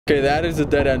Okay, that is a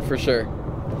dead end for sure.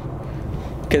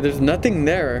 Okay, there's nothing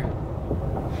there.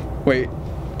 Wait.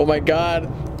 Oh my god.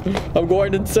 I'm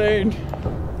going insane.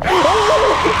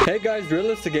 Hey guys,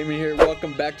 Realistic Gaming here.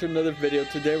 Welcome back to another video.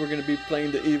 Today we're going to be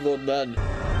playing the Evil Nun.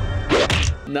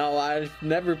 Now, I've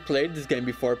never played this game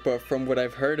before, but from what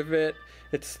I've heard of it,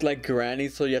 it's like Granny,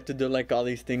 so you have to do like all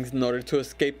these things in order to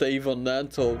escape the Evil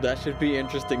Nun. So that should be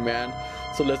interesting, man.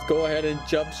 So let's go ahead and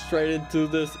jump straight into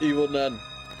this Evil Nun.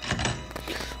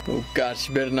 Oh gosh,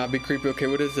 better not be creepy. Okay,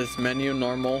 what is this? Menu,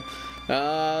 normal.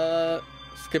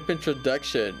 Skip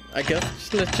introduction. I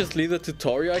guess let's just leave the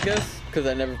tutorial, I guess, because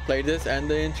I never played this and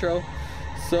the intro.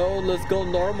 So let's go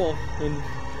normal. And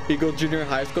Eagle Junior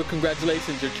High School,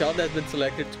 congratulations, your child has been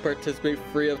selected to participate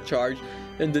free of charge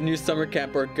in the new summer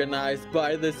camp organized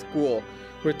by the school.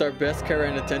 With our best care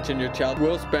and attention, your child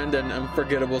will spend an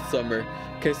unforgettable summer.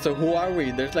 Okay, so who are we?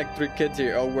 There's like 3 kids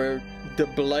here. Oh, we're the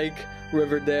Blake,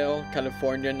 Riverdale,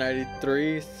 California,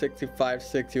 93, 65,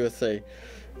 6 USA.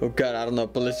 Oh god, I don't know,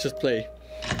 but let's just play.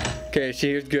 Okay, she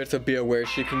hears good, so be aware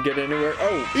she can get anywhere.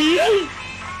 Oh!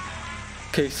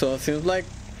 Okay, so it seems like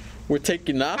we're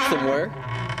taking off somewhere.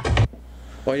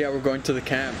 Oh yeah, we're going to the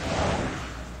camp.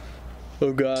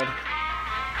 Oh god.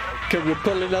 Okay, we're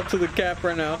pulling up to the camp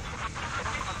right now.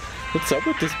 What's up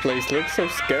with this place? It looks so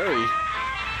scary.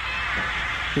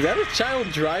 Is that a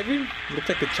child driving? Looks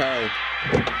like a child.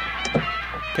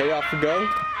 Okay, off we go.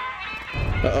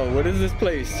 Uh-oh, what is this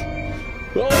place?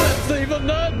 Oh, that's the Evil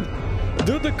Nun!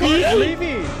 Dude, the car's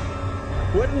leaving!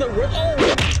 What in the world?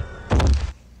 Oh!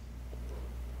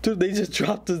 Dude, they just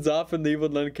dropped us off and the Evil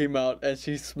Nun came out and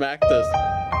she smacked us.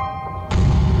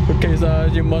 Okay, so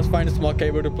you must find a small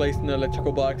cable to place in the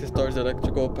electrical box that stores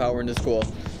electrical power in the school.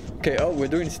 Okay, oh, we're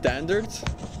doing standards?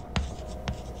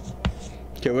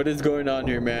 Okay, what is going on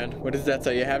here, man? What does that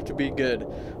say? You have to be good.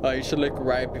 You should look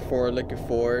right before looking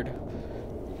forward.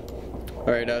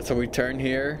 Alright, so we turn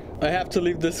here. I have to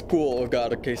leave the school. Oh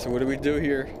god, okay, so what do we do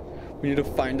here? We need to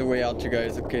find a way out, you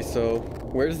guys. Okay, so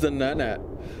where's the nun at?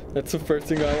 That's the first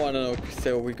thing I want to know. Okay,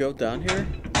 so we go down here.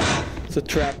 It's a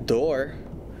trap door.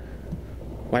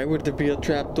 Why would there be a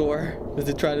trap door? Does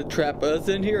it try to trap us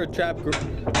in here or trap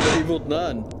the Evil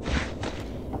Nun?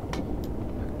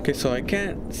 Okay, so I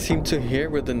can't seem to hear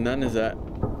where the nun is at.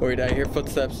 Wait, I hear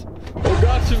footsteps. Oh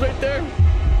god, she's right there!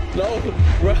 No,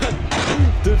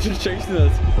 run! Dude, she's chasing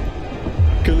us.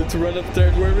 Okay, let's run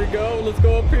upstairs. Where do we go? Let's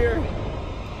go up here.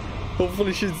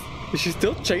 Hopefully is she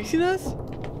still chasing us?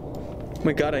 Oh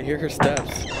my god, I hear her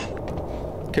steps.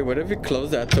 Okay, what if we close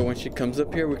that so when she comes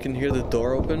up here we can hear the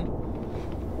door open?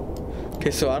 Okay,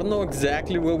 so I don't know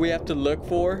exactly what we have to look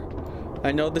for.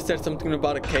 I know they said something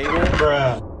about a cable.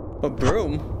 Bruh. A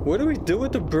broom? What do we do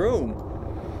with the broom?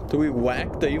 Do we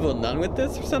whack the Evil Nun with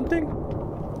this or something?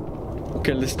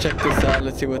 Okay, let's check this out.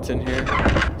 Let's see what's in here.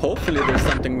 Hopefully there's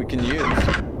something we can use.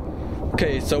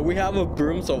 Okay, so we have a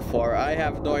broom so far. I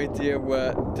have no idea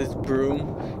what this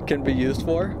broom can be used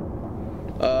for.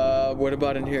 What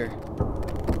about in here?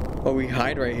 Oh, we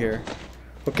hide right here.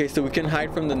 Okay, so we can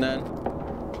hide from the nun.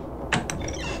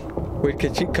 Wait,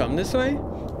 can she come this way?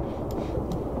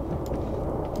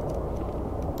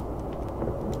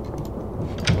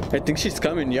 I think she's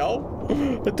coming, yo.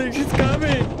 I think she's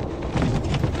coming.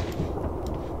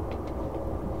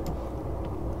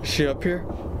 Is she up here?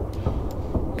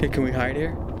 Okay, can we hide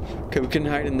here? Okay, we can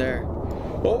hide in there.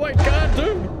 Oh my god,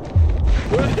 dude!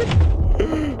 What?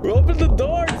 Open the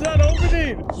door, it's not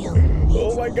opening!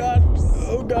 Oh my god.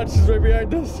 Oh god, she's right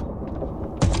behind us.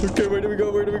 Okay, where do we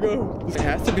go? Where do we go? There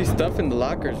has to be stuff in the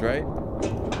lockers, right?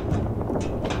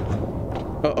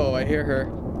 Uh-oh, I hear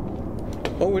her.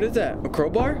 Oh, what is that? A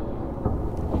crowbar?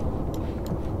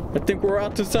 I think we're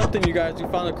onto something, you guys. We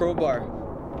found a crowbar.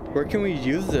 Where can we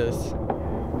use this?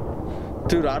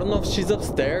 Dude, I don't know if she's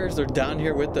upstairs or down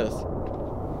here with us.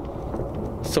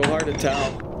 So hard to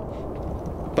tell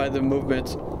by the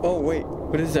movements. Oh, wait.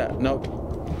 What is that? Nope.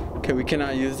 Okay, we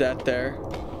cannot use that there.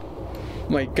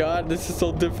 My god, this is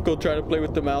so difficult trying to play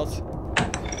with the mouse.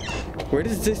 Where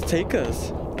does this take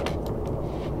us?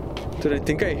 Dude, I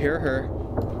think I hear her.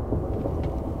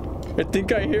 I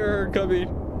think I hear her coming.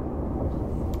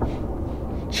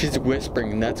 She's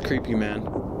whispering, and that's creepy, man.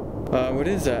 What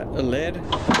is that? A lid?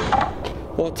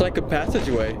 Well, it's like a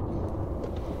passageway.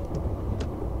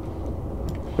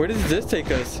 Where does this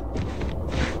take us?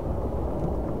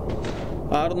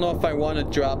 I don't know if I want to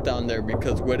drop down there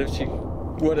because what if she...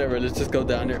 Whatever, let's just go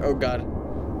down here. Oh god.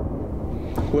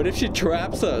 What if she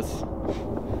traps us?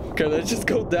 Okay, let's just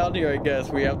go down here, I guess.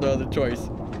 We have no other choice.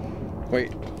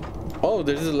 Wait. Oh,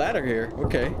 there's a ladder here.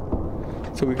 Okay.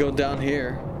 So we go down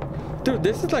here. Dude,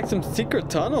 this is like some secret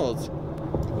tunnels.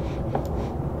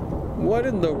 What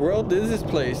in the world is this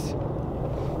place?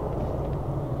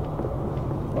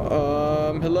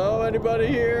 Hello, anybody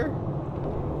here?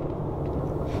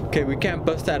 Okay, we can't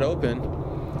bust that open.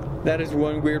 That is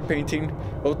one weird painting.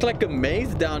 Oh, it's like a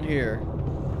maze down here.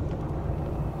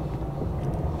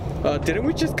 Didn't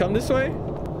we just come this way?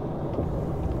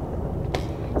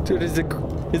 Dude, is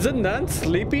a nun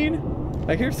sleeping?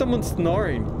 I hear someone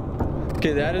snoring.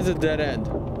 Okay, that is a dead end.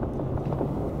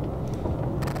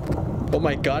 Oh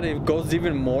my god, it goes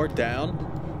even more down.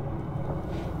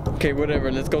 Okay, whatever,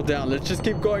 let's go down. Let's just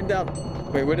keep going down.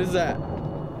 Wait, what is that?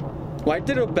 Why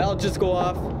did a bell just go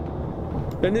off?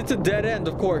 And it's a dead end,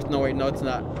 of course. No, wait, no, it's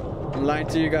not. I'm lying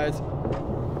to you guys.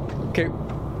 Okay.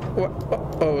 What?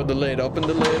 Oh, the lid. Open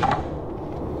the lid.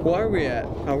 Where are we at?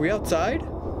 Are we outside?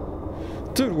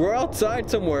 Dude, we're outside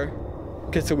somewhere.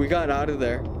 Okay, so we got out of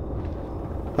there.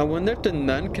 I wonder if the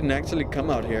nun can actually come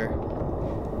out here.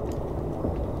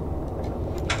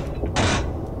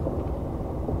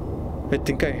 I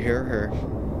think I hear her.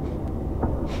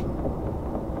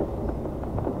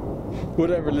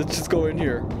 Whatever, let's just go in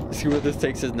here. See where this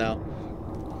takes us now.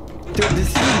 Dude, this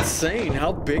is insane.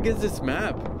 How big is this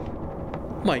map?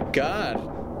 Oh my god.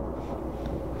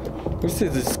 This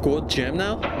is a school gym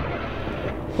now?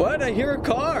 What? I hear a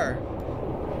car.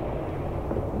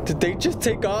 Did they just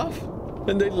take off?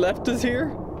 And they left us here?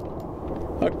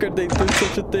 How could they do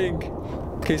such a thing?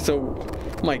 Okay, so...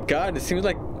 Oh my god, it seems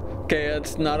like... Okay,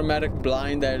 it's an automatic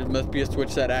blind that it must be a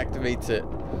switch that activates it.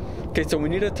 Okay, so we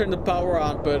need to turn the power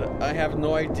on, but I have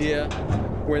no idea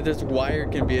where this wire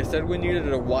can be. It said we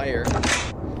needed a wire.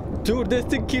 Dude, this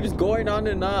thing keeps going on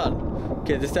and on.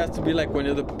 Okay, this has to be like one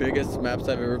of the biggest maps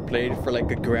I've ever played for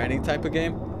like a granny type of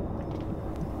game.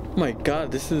 Oh my god,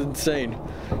 this is insane.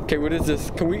 Okay, what is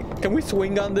this? Can we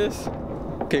swing on this?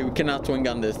 Okay, we cannot swing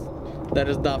on this. That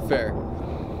is not fair.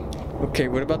 Okay,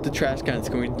 what about the trash cans?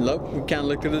 Can we look? We can't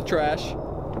look at the trash.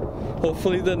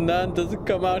 Hopefully the nun doesn't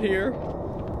come out here.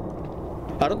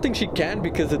 I don't think she can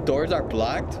because the doors are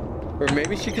blocked. Or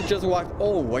maybe she could just walk.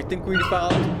 Oh, I think we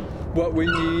found what we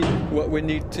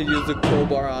need to use the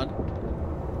crowbar on.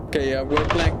 Okay, wood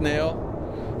plank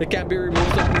nail. It can't be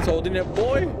removed, something's holding it.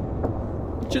 Boy,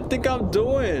 what you think I'm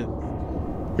doing?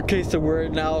 Okay, so we're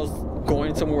now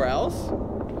going somewhere else?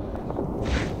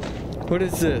 What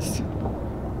is this?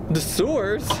 The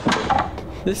sewers?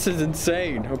 This is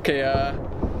insane. Okay,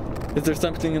 is there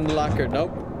something in the locker?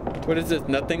 Nope. What is this?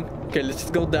 Nothing? Okay, let's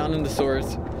just go down in the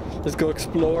sewers. Let's go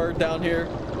explore down here.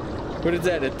 What is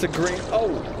that? It's a green...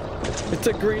 Oh! It's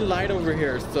a green light over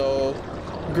here. So,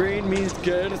 green means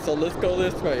good. So, let's go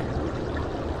this way.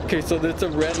 Okay, so there's a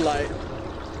red light.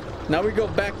 Now we go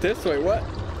back this way. What?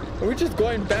 Are we just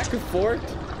going back and forth?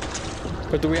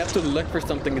 Or do we have to look for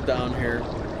something down here?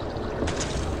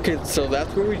 Okay, so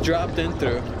that's where we dropped in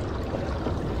through.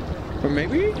 Or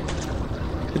maybe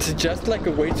it's just like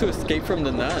a way to escape from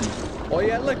the nun. Oh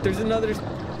yeah, look, there's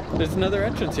another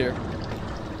entrance here.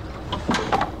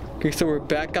 Okay, so we're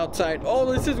back outside.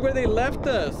 Oh, this is where they left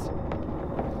us.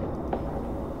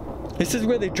 This is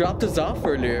where they dropped us off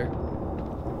earlier.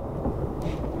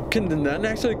 Can the nun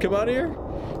actually come out here?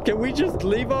 Can we just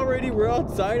leave already? We're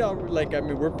outside. Like, I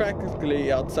mean, we're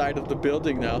practically outside of the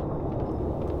building now.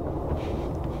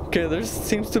 Okay, there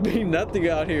seems to be nothing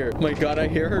out here. Oh my god, I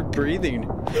hear her breathing.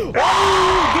 Oh, dude!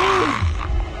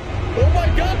 Oh my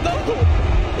god, no!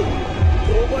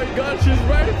 Oh my god, she's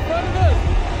right in front of us!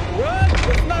 Run!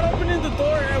 It's not opening the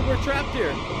door and we're trapped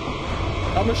here.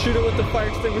 I'm gonna shoot it with the fire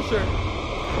extinguisher.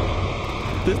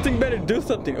 This thing better do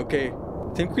something. Okay,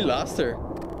 I think we lost her.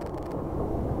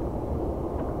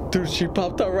 Dude, she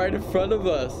popped out right in front of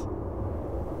us.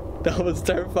 That was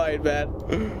terrifying, man.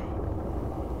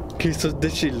 Okay, so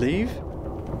did she leave?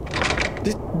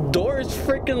 This door is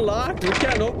freaking locked. We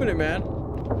can't open it, man.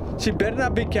 She better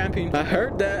not be camping. I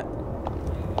heard that.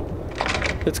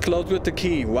 It's closed with the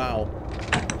key. Wow.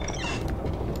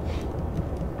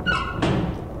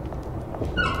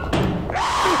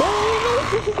 Oh,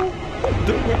 no.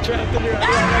 Dude, we're trapped in here.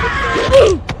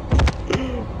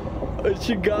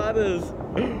 She got us.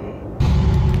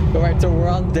 Alright, so we're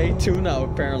on day 2 now,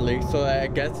 apparently. So I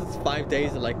guess it's 5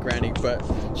 days like Granny, but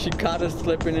she caught us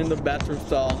slipping in the bathroom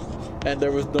stall, and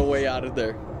there was no way out of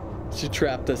there. She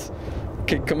trapped us.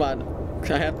 Okay, come on.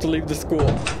 I have to leave the school.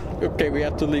 Okay, we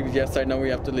have to leave. Yes, I know we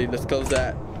have to leave. Let's close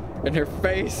that. In her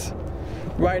face.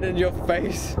 Right in your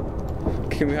face.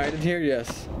 Can we hide in here?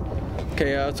 Yes.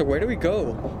 Okay, so where do we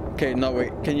go? Okay, no,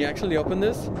 wait. Can you actually open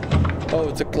this? Oh,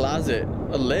 it's a closet.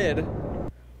 A lid.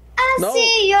 No.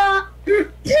 See ya.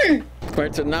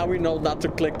 Right, so now we know not to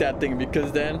click that thing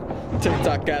because then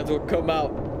TikTok ads will come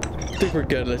out. I think we're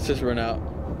good. Let's just run out.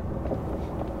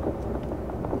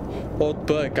 Old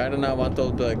book. I do not want the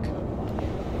old book.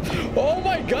 Oh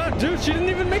my god, dude, she didn't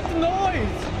even make the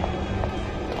noise.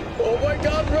 Oh my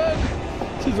god, run.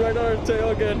 She's right on her tail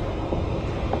again.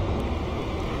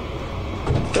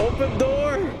 Open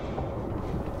door.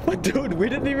 But dude, we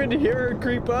didn't even hear her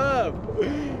creep up.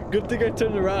 Good thing I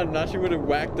turned around. Now she would have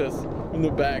whacked us in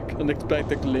the back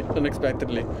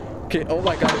unexpectedly. Okay, oh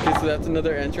my god, okay, so that's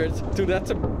another entrance. Dude, that's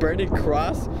a burning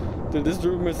cross. Dude, this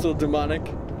room is so demonic.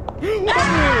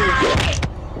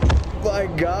 My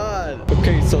god.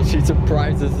 Okay, so she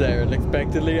surprised us there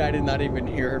unexpectedly. I did not even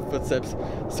hear her footsteps.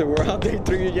 So we're on day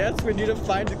 3. Yes, we need to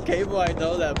find the cable. I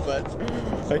know that,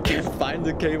 but I can't find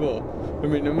the cable. I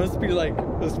mean, it must be like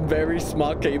this very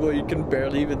small cable you can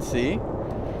barely even see,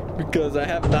 because I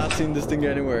have not seen this thing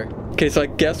anywhere. Okay, so I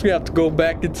guess we have to go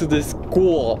back into this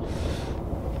school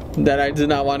that I did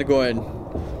not want to go in.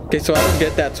 Okay, so I don't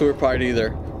get that tour part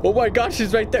either. Oh my gosh,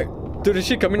 she's right there. Dude, is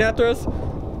she coming after us?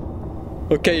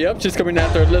 Okay, yep, she's coming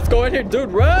after us. Let's go in here,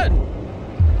 dude, run!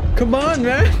 Come on,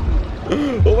 man.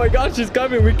 Oh my gosh, she's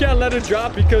coming. We can't let her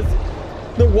drop because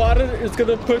the water is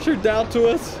gonna push her down to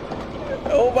us.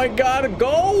 Oh my god,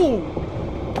 go!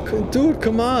 Dude,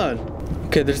 come on.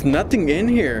 Okay, there's nothing in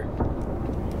here.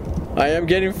 I am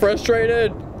getting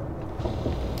frustrated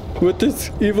with this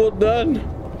evil nun.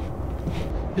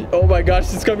 Oh my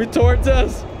gosh, she's coming towards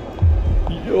us.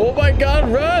 Oh my god,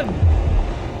 run!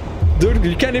 Dude,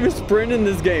 you can't even sprint in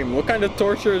this game. What kind of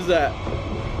torture is that?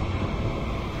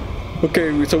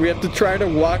 Okay, so we have to try to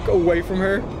walk away from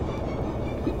her.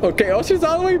 Okay, oh, she's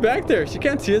all the way back there. She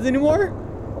can't see us anymore?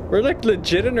 We're like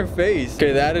legit in her face.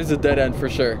 Okay, that is a dead end for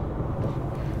sure.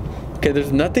 Okay,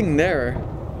 there's nothing there.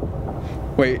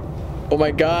 Wait. Oh my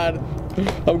god.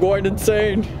 I'm going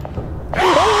insane.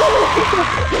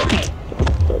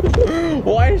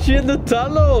 Why is she in the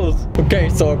tunnels? Okay,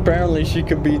 so apparently she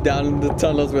could be down in the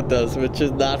tunnels with us, which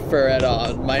is not fair at all,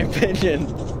 in my opinion.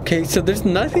 Okay, so there's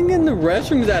nothing in the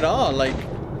restrooms at all. Like,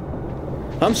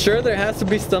 I'm sure there has to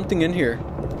be something in here.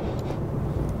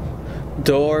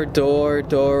 Door,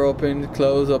 open,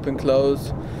 close, open,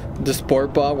 close. The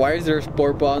sport ball. Why is there a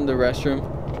sport ball in the restroom?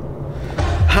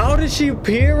 How did she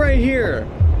appear right here?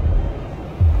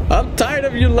 I'm tired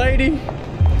of you, lady.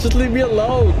 Just leave me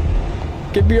alone.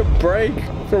 Give me a break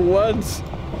for once.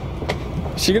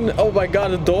 She gonna, oh my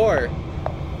god, the door.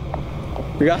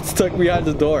 We got stuck behind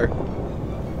the door.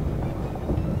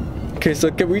 Okay,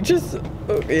 so can we just,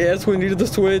 yes, we needed the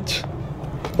switch.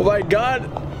 Oh my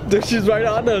god, dude, she's right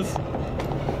on us.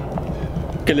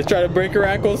 Okay, let's try to break her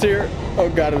ankles here. Oh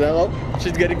god, oh,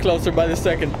 she's getting closer by the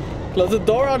second. Close the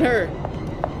door on her.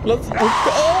 Let's,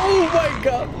 oh my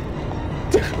god.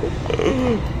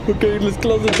 Okay, let's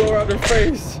close the door on her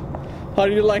face. How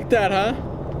do you like that, huh?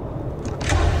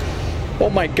 Oh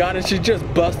my god, and she just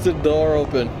busted the door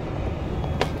open.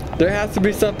 There has to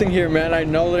be something here, man. I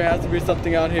know there has to be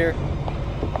something out here.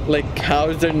 Like, how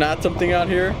is there not something out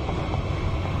here?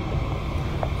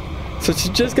 So she's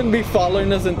just gonna be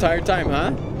following us the entire time,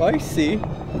 huh? Oh, I see.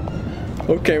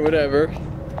 Okay, whatever.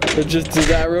 Let's just do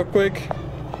that real quick.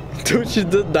 Dude, she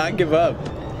did not give up.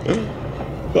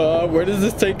 Where does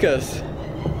this take us?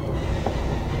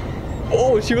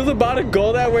 Oh, she was about to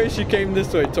go that way. She came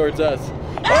this way towards us.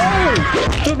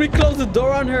 Oh! Dude, we closed the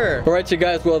door on her. Alright, you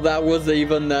guys. Well, that was the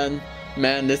evil nun.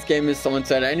 Man, this game is so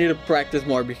insane. I need to practice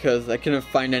more because I couldn't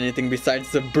find anything besides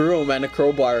the broom and a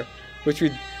crowbar, which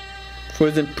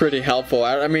wasn't pretty helpful.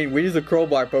 I mean, we used a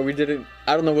crowbar, but we didn't.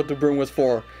 I don't know what the broom was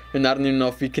for. And I don't even know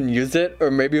if we can use it,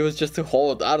 or maybe it was just to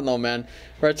hold. I don't know, man.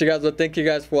 Alright, you guys, well, thank you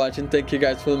guys for watching. Thank you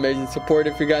guys for the amazing support.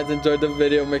 If you guys enjoyed the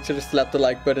video, make sure to slap the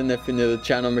like button. If you're new to the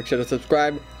channel, make sure to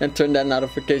subscribe and turn that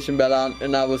notification bell on.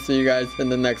 And I will see you guys in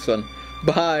the next one.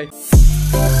 Bye.